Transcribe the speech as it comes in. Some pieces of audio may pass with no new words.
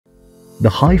The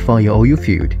Halfaya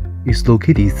Oilfield is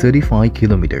located 35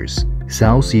 kilometers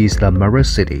southeast of Mara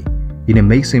City in the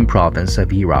Maysan province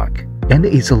of Iraq, and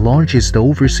is the largest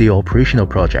overseas operational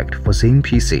project for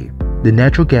CNPC. The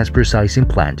natural gas processing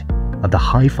plant of the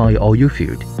Halfaya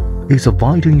Oilfield is a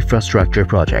vital infrastructure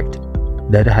project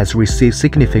that has received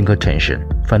significant attention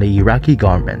from the Iraqi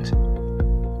government.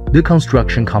 The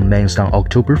construction commenced on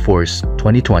October 4,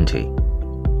 2020,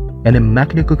 and the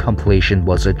mechanical completion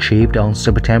was achieved on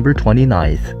September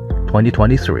 29,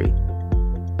 2023.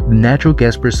 The natural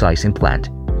gas processing plant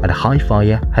at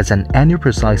Halfaya has an annual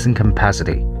processing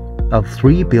capacity of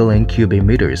 3 billion cubic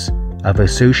meters of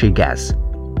associated gas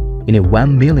in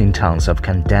 1 million tons of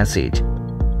condensate.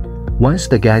 Once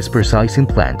the gas processing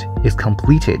plant is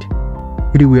completed,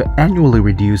 it will annually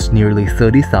reduce nearly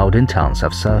 30,000 tons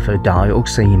of sulfur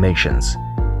dioxide emissions,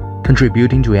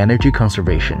 contributing to energy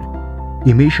conservation,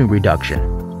 emission reduction,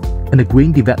 and the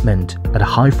green development at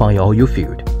Halfaya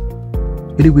Oilfield.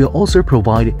 It will also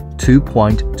provide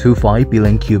 2.25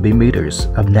 billion cubic meters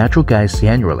of natural gas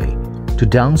annually to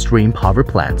downstream power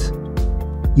plants,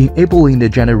 enabling the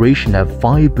generation of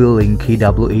 5 billion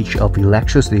kWh of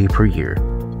electricity per year,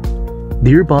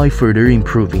 thereby further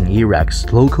improving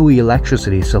Iraq's local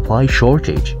electricity supply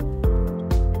shortage